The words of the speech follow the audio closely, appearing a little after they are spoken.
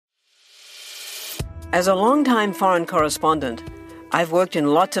As a longtime foreign correspondent, I've worked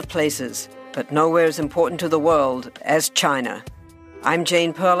in lots of places, but nowhere as important to the world as China. I'm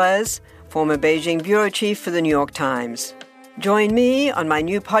Jane Perlez, former Beijing bureau chief for the New York Times. Join me on my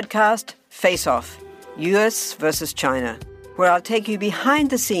new podcast, Face Off, US versus China, where I'll take you behind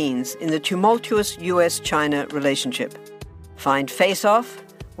the scenes in the tumultuous US-China relationship. Find Face Off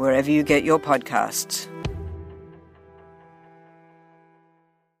wherever you get your podcasts.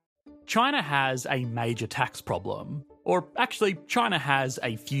 China has a major tax problem. Or actually, China has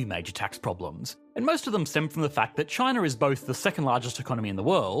a few major tax problems. And most of them stem from the fact that China is both the second largest economy in the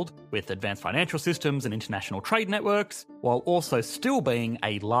world, with advanced financial systems and international trade networks, while also still being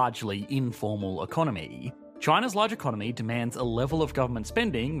a largely informal economy. China's large economy demands a level of government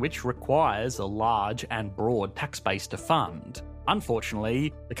spending which requires a large and broad tax base to fund.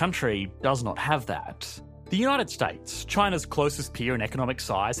 Unfortunately, the country does not have that. The United States, China's closest peer in economic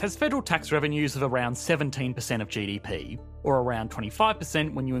size, has federal tax revenues of around 17% of GDP, or around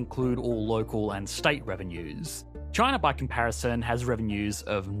 25% when you include all local and state revenues. China, by comparison, has revenues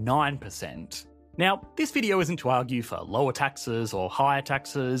of 9%. Now, this video isn't to argue for lower taxes or higher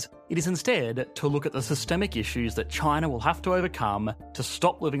taxes. It is instead to look at the systemic issues that China will have to overcome to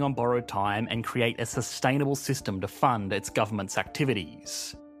stop living on borrowed time and create a sustainable system to fund its government's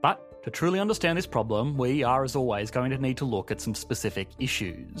activities. But to truly understand this problem, we are, as always, going to need to look at some specific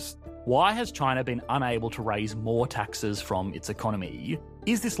issues. Why has China been unable to raise more taxes from its economy?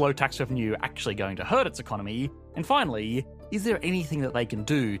 Is this low tax revenue actually going to hurt its economy? And finally, is there anything that they can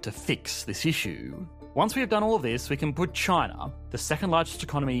do to fix this issue? Once we have done all of this, we can put China, the second largest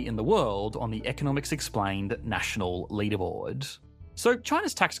economy in the world, on the Economics Explained national leaderboard. So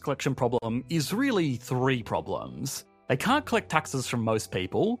China's tax collection problem is really three problems. They can't collect taxes from most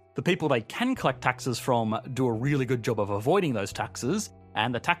people, the people they can collect taxes from do a really good job of avoiding those taxes,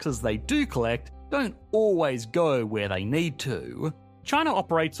 and the taxes they do collect don't always go where they need to. China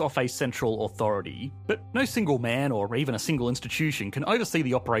operates off a central authority, but no single man or even a single institution can oversee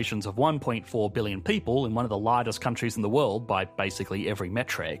the operations of 1.4 billion people in one of the largest countries in the world by basically every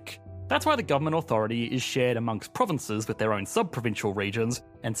metric. That's why the government authority is shared amongst provinces with their own sub-provincial regions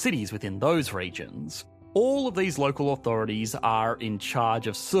and cities within those regions. All of these local authorities are in charge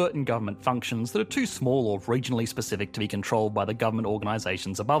of certain government functions that are too small or regionally specific to be controlled by the government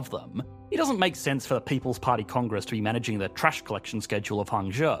organisations above them. It doesn't make sense for the People's Party Congress to be managing the trash collection schedule of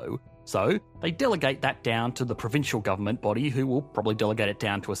Hangzhou, so they delegate that down to the provincial government body, who will probably delegate it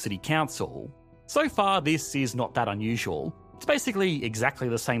down to a city council. So far, this is not that unusual. It's basically exactly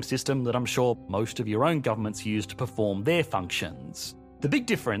the same system that I'm sure most of your own governments use to perform their functions. The big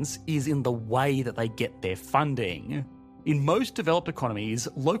difference is in the way that they get their funding. In most developed economies,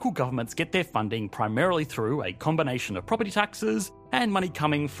 local governments get their funding primarily through a combination of property taxes and money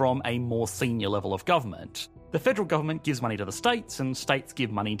coming from a more senior level of government. The federal government gives money to the states, and states give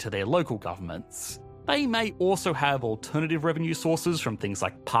money to their local governments. They may also have alternative revenue sources from things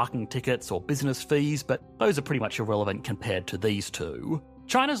like parking tickets or business fees, but those are pretty much irrelevant compared to these two.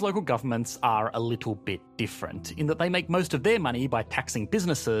 China's local governments are a little bit different in that they make most of their money by taxing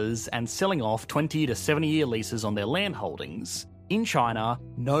businesses and selling off 20 to 70-year leases on their land holdings. In China,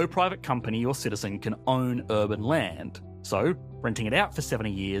 no private company or citizen can own urban land, so renting it out for 70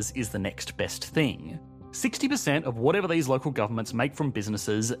 years is the next best thing. 60% of whatever these local governments make from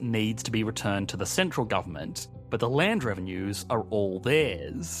businesses needs to be returned to the central government, but the land revenues are all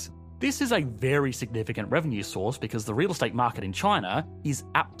theirs. This is a very significant revenue source because the real estate market in China is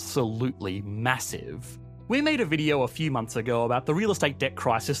absolutely massive. We made a video a few months ago about the real estate debt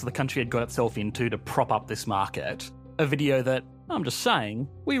crisis the country had got itself into to prop up this market. A video that, I'm just saying,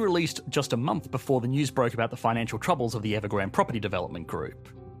 we released just a month before the news broke about the financial troubles of the Evergrande Property Development Group.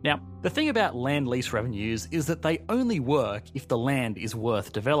 Now, the thing about land lease revenues is that they only work if the land is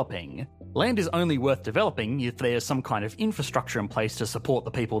worth developing. Land is only worth developing if there's some kind of infrastructure in place to support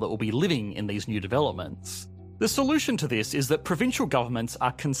the people that will be living in these new developments. The solution to this is that provincial governments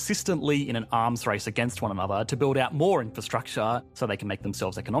are consistently in an arms race against one another to build out more infrastructure so they can make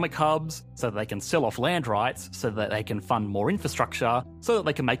themselves economic hubs, so that they can sell off land rights, so that they can fund more infrastructure, so that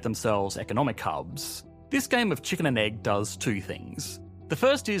they can make themselves economic hubs. This game of chicken and egg does two things. The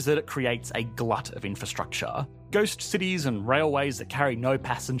first is that it creates a glut of infrastructure. Ghost cities and railways that carry no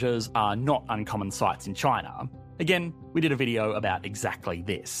passengers are not uncommon sights in China. Again, we did a video about exactly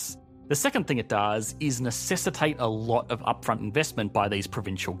this. The second thing it does is necessitate a lot of upfront investment by these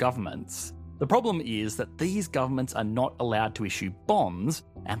provincial governments. The problem is that these governments are not allowed to issue bonds,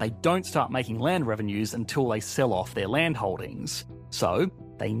 and they don't start making land revenues until they sell off their land holdings. So,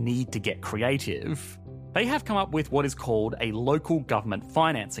 they need to get creative. They have come up with what is called a local government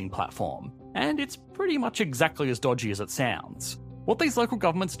financing platform. and it's pretty much exactly as dodgy as it sounds. What these local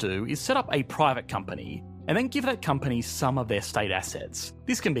governments do is set up a private company and then give that company some of their state assets.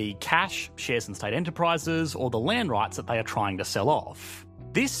 This can be cash, shares in state enterprises, or the land rights that they are trying to sell off.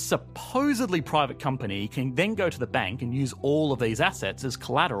 This supposedly private company can then go to the bank and use all of these assets as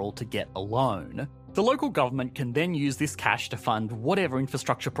collateral to get a loan. The local government can then use this cash to fund whatever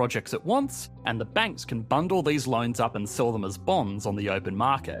infrastructure projects it wants, and the banks can bundle these loans up and sell them as bonds on the open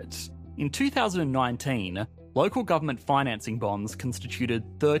market. In 2019, local government financing bonds constituted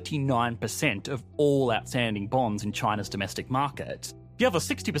 39% of all outstanding bonds in China's domestic market. The other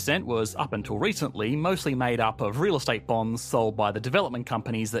 60% was, up until recently, mostly made up of real estate bonds sold by the development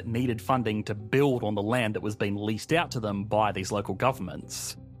companies that needed funding to build on the land that was being leased out to them by these local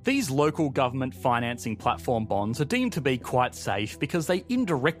governments. These local government financing platform bonds are deemed to be quite safe because they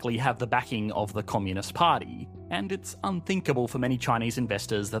indirectly have the backing of the Communist Party, and it's unthinkable for many Chinese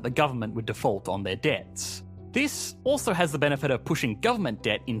investors that the government would default on their debts. This also has the benefit of pushing government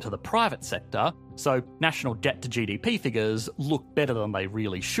debt into the private sector, so national debt to GDP figures look better than they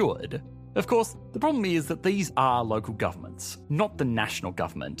really should. Of course, the problem is that these are local governments, not the national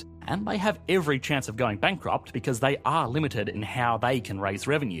government, and they have every chance of going bankrupt because they are limited in how they can raise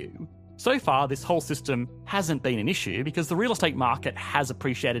revenue. So far, this whole system hasn't been an issue because the real estate market has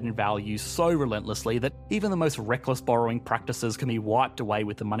appreciated in value so relentlessly that even the most reckless borrowing practices can be wiped away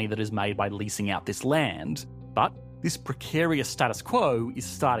with the money that is made by leasing out this land. But this precarious status quo is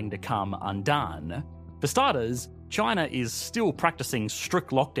starting to come undone. For starters, China is still practicing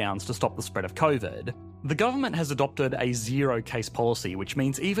strict lockdowns to stop the spread of COVID. The government has adopted a zero-case policy, which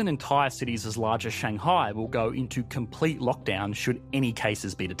means even entire cities as large as Shanghai will go into complete lockdown should any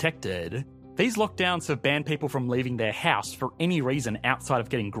cases be detected. These lockdowns have banned people from leaving their house for any reason outside of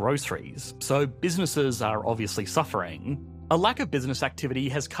getting groceries, so businesses are obviously suffering. A lack of business activity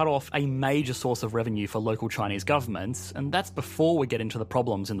has cut off a major source of revenue for local Chinese governments, and that's before we get into the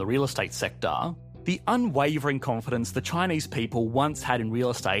problems in the real estate sector. The unwavering confidence the Chinese people once had in real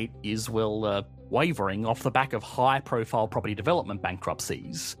estate is, wavering off the back of high-profile property development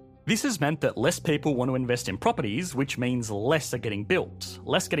bankruptcies. This has meant that less people want to invest in properties, which means less are getting built.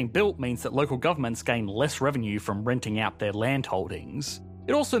 Less getting built means that local governments gain less revenue from renting out their land holdings.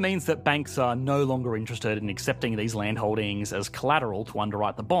 It also means that banks are no longer interested in accepting these land holdings as collateral to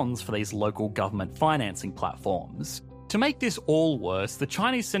underwrite the bonds for these local government financing platforms. To make this all worse, the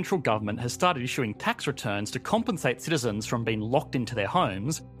Chinese central government has started issuing tax returns to compensate citizens from being locked into their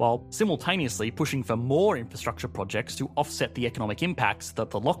homes, while simultaneously pushing for more infrastructure projects to offset the economic impacts that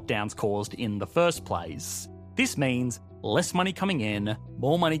the lockdowns caused in the first place. This means less money coming in,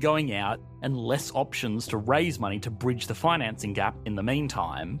 more money going out, and less options to raise money to bridge the financing gap in the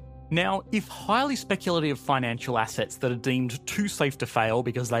meantime. Now, if highly speculative financial assets that are deemed too safe to fail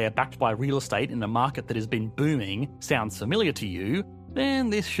because they are backed by real estate in a market that has been booming sounds familiar to you, then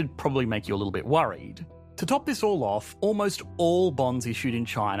this should probably make you a little bit worried. To top this all off, almost all bonds issued in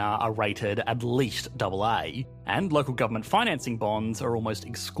China are rated at least AA, and local government financing bonds are almost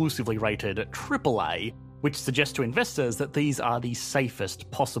exclusively rated AAA, which suggests to investors that these are the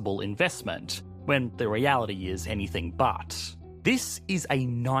safest possible investment, when the reality is anything but. This is a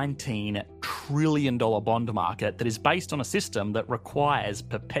 $19 trillion bond market that is based on a system that requires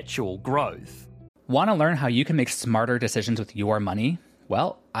perpetual growth. Want to learn how you can make smarter decisions with your money?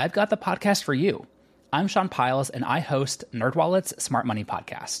 Well, I've got the podcast for you. I'm Sean Piles, and I host NerdWallet's Smart Money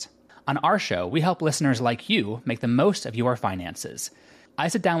Podcast. On our show, we help listeners like you make the most of your finances. I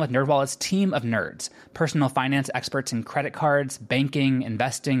sit down with NerdWallet's team of nerds, personal finance experts in credit cards, banking,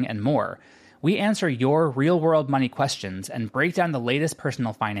 investing, and more. We answer your real-world money questions and break down the latest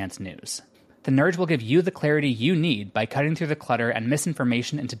personal finance news. The nerds will give you the clarity you need by cutting through the clutter and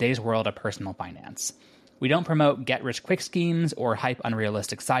misinformation in today's world of personal finance. We don't promote get-rich-quick schemes or hype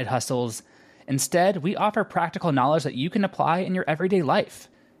unrealistic side hustles. Instead, we offer practical knowledge that you can apply in your everyday life.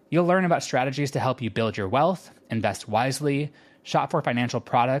 You'll learn about strategies to help you build your wealth, invest wisely, shop for financial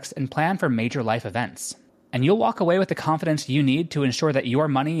products, and plan for major life events. And you'll walk away with the confidence you need to ensure that your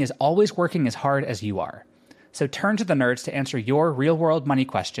money is always working as hard as you are. So turn to the nerds to answer your real-world money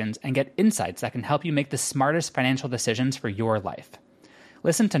questions and get insights that can help you make the smartest financial decisions for your life.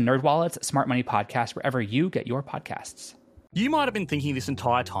 Listen to NerdWallet's Smart Money Podcast wherever you get your podcasts. You might have been thinking this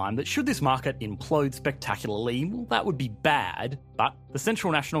entire time that should this market implode spectacularly, well, that would be bad, but the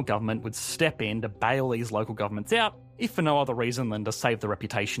central national government would step in to bail these local governments out, if for no other reason than to save the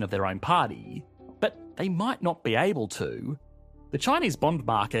reputation of their own party. But they might not be able to. The Chinese bond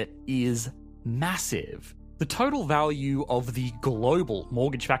market is massive. The total value of the global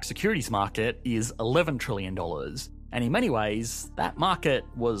mortgage-backed securities market is $11 trillion. and in many ways, that market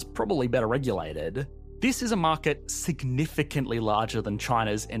was probably better regulated. This is a market significantly larger than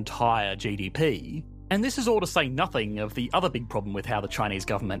China's entire GDP, and this is all to say nothing of the other big problem with how the Chinese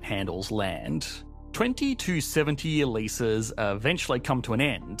government handles land. 20 to 70-year leases eventually come to an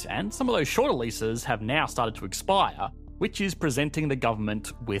end, and some of those shorter leases have now started to expire, which is presenting the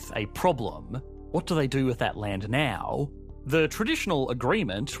government with a problem. What do they do with that land now? The traditional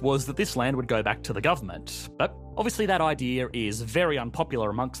agreement was that this land would go back to the government, but obviously that idea is very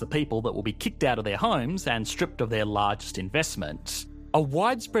unpopular amongst the people that will be kicked out of their homes and stripped of their largest investment. A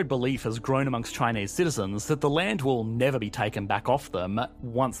widespread belief has grown amongst Chinese citizens that the land will never be taken back off them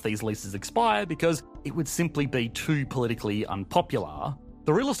once these leases expire because it would simply be too politically unpopular.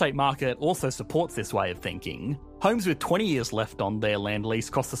 The real estate market also supports this way of thinking. Homes with 20 years left on their land lease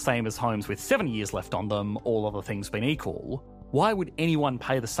cost the same as homes with 70 years left on them, all other things being equal. Why would anyone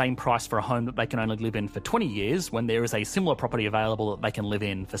pay the same price for a home that they can only live in for 20 years when there is a similar property available that they can live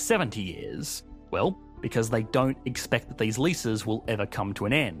in for 70 years? Well, because they don't expect that these leases will ever come to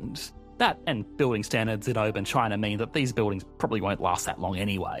an end. That and building standards in urban China mean that these buildings probably won't last that long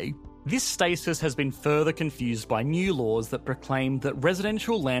anyway. This stasis has been further confused by new laws that proclaimed that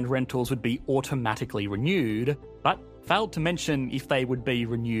residential land rentals would be automatically renewed, but failed to mention if they would be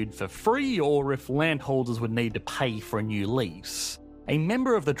renewed for free or if landholders would need to pay for a new lease. A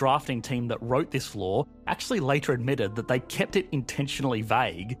member of the drafting team that wrote this law actually later admitted that they kept it intentionally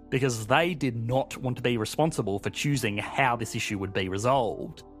vague because they did not want to be responsible for choosing how this issue would be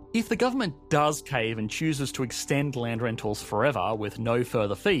resolved. If the government does cave and chooses to extend land rentals forever with no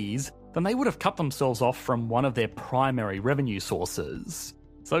further fees, then they would have cut themselves off from one of their primary revenue sources.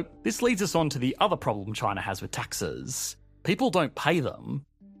 So this leads us on to the other problem China has with taxes. People don't pay them.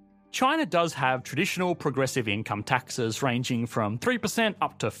 China does have traditional progressive income taxes ranging from 3%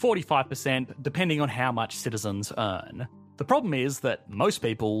 up to 45% depending on how much citizens earn. The problem is that most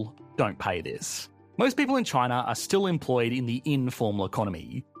people don't pay this. Most people in China are still employed in the informal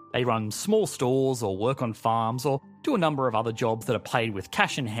economy. They run small stores or work on farms or do a number of other jobs that are paid with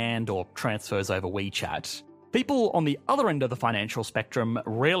cash in hand or transfers over WeChat. People on the other end of the financial spectrum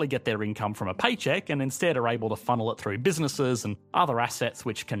rarely get their income from a paycheck and instead are able to funnel it through businesses and other assets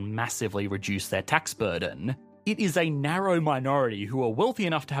which can massively reduce their tax burden. It is a narrow minority who are wealthy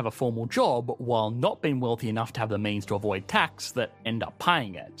enough to have a formal job while not being wealthy enough to have the means to avoid tax that end up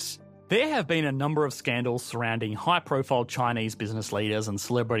paying it. There have been a number of scandals surrounding high-profile Chinese business leaders and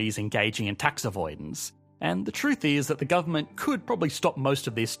celebrities engaging in tax avoidance. And the truth is that the government could probably stop most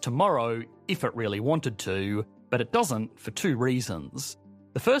of this tomorrow if it really wanted to, but it doesn't for two reasons.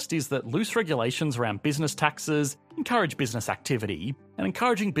 The first is that loose regulations around business taxes encourage business activity, and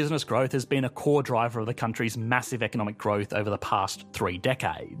encouraging business growth has been a core driver of the country's massive economic growth over the past 3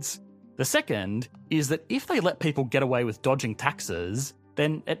 decades. The second is that if they let people get away with dodging taxes,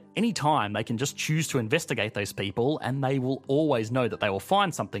 then at any time they can just choose to investigate those people and they will always know that they will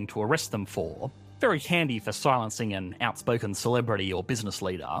find something to arrest them for. Very handy for silencing an outspoken celebrity or business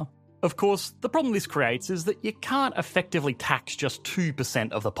leader. Of course, the problem this creates is that you can't effectively tax just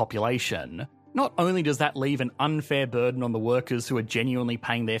 2% of the population. Not only does that leave an unfair burden on the workers who are genuinely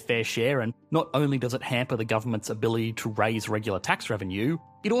paying their fair share, and not only does it hamper the government's ability to raise regular tax revenue,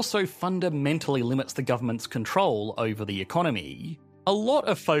 it also fundamentally limits the government's control over the economy. A lot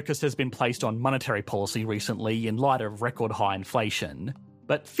of focus has been placed on monetary policy recently in light of record high inflation.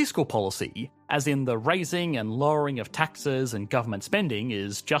 But fiscal policy, as in the raising and lowering of taxes and government spending,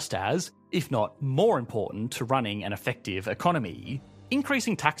 is just as, if not more important to running an effective economy.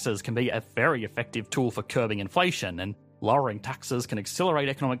 Increasing taxes can be a very effective tool for curbing inflation, and lowering taxes can accelerate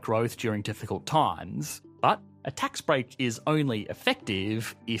economic growth during difficult times. But a tax break is only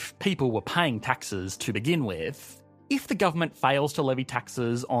effective if people were paying taxes to begin with. If the government fails to levy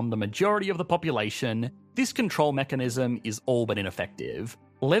taxes on the majority of the population, this control mechanism is all but ineffective.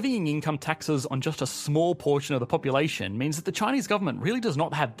 Levying income taxes on just a small portion of the population means that the Chinese government really does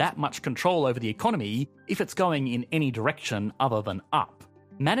not have that much control over the economy if it's going in any direction other than up.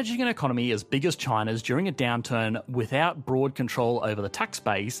 Managing an economy as big as China's during a downturn without broad control over the tax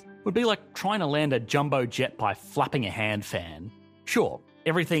base would be like trying to land a jumbo jet by flapping a hand fan. Sure,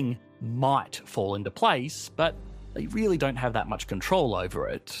 everything might fall into place, but they really don't have that much control over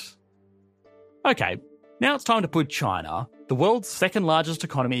it. Okay, now it's time to put China, the world's second largest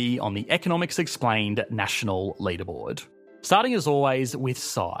economy, on the Economics Explained national leaderboard. Starting as always with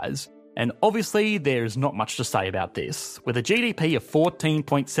size, and obviously there's not much to say about this. With a GDP of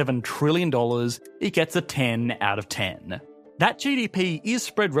 $14.7 trillion, it gets a 10 out of 10. That GDP is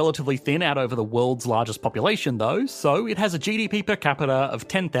spread relatively thin out over the world's largest population though, so it has a GDP per capita of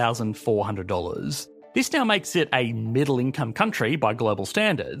 $10,400. This now makes it a middle-income country by global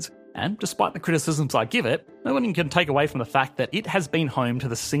standards, and despite the criticisms I give it, no one can take away from the fact that it has been home to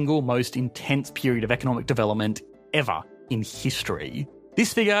the single most intense period of economic development ever in history.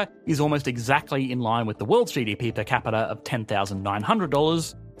 This figure is almost exactly in line with the world's GDP per capita of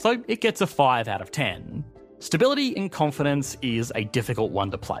 $10,900, so it gets a 5 out of 10. Stability and confidence is a difficult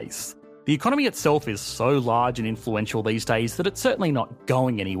one to place. The economy itself is so large and influential these days that it's certainly not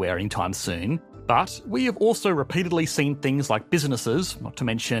going anywhere anytime soon, but we have also repeatedly seen things like businesses, not to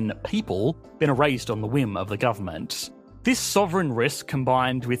mention people, been erased on the whim of the government. This sovereign risk,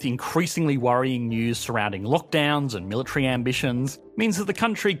 combined with increasingly worrying news surrounding lockdowns and military ambitions, means that the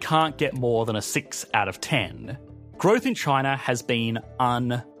country can't get more than a 6 out of 10. Growth in China has been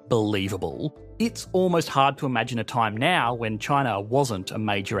unbelievable. It's almost hard to imagine a time now when China wasn't a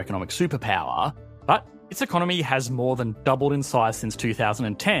major economic superpower, but its economy has more than doubled in size since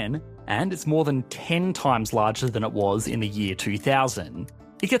 2010, and it's more than 10 times larger than it was in the year 2000.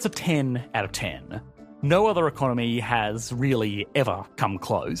 It gets a 10 out of 10. No other economy has really ever come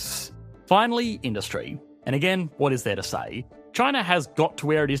close. Finally, industry. And again, what is there to say? China has got to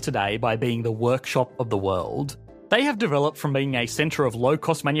where it is today by being the workshop of the world. They have developed from being a centre of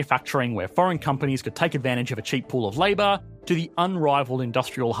low-cost manufacturing where foreign companies could take advantage of a cheap pool of labour to the unrivaled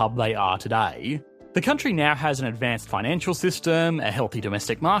industrial hub they are today. The country now has an advanced financial system, a healthy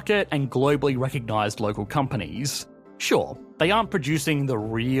domestic market, and globally recognised local companies. Sure, they aren't producing the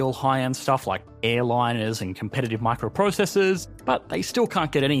real high-end stuff like airliners and competitive microprocessors, but they still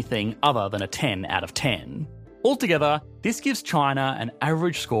can't get anything other than a 10 out of 10. Altogether, this gives China an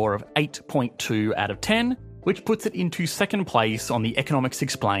average score of 8.2 out of 10, which puts it into second place on the Economics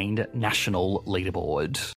Explained national leaderboard.